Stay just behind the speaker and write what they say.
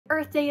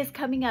birthday is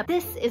coming up.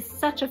 This is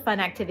such a fun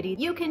activity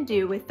you can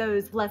do with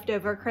those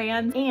leftover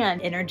crayons and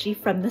energy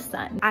from the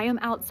sun. I am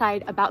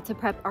outside about to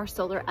prep our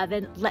solar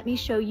oven. Let me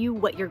show you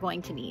what you're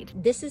going to need.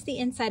 This is the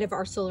inside of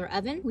our solar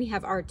oven. We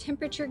have our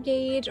temperature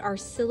gauge, our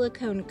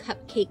silicone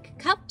cupcake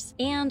cups,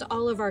 and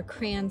all of our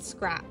crayon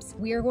scraps.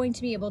 We are going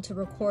to be able to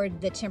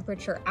record the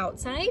temperature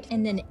outside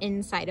and then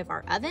inside of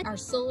our oven. Our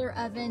solar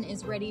oven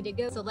is ready to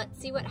go, so let's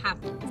see what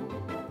happens.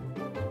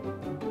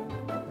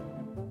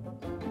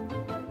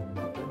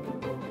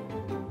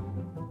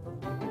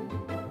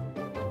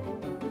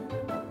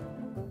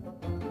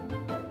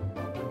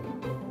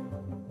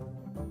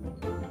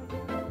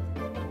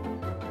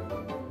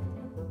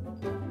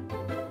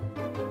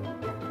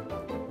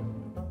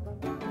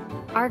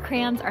 Our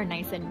crayons are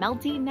nice and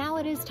melty. Now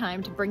it is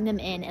time to bring them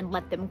in and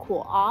let them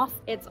cool off.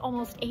 It's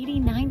almost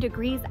 89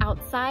 degrees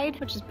outside,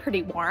 which is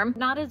pretty warm.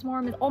 Not as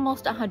warm as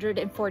almost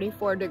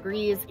 144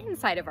 degrees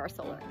inside of our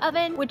solar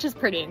oven, which is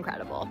pretty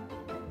incredible.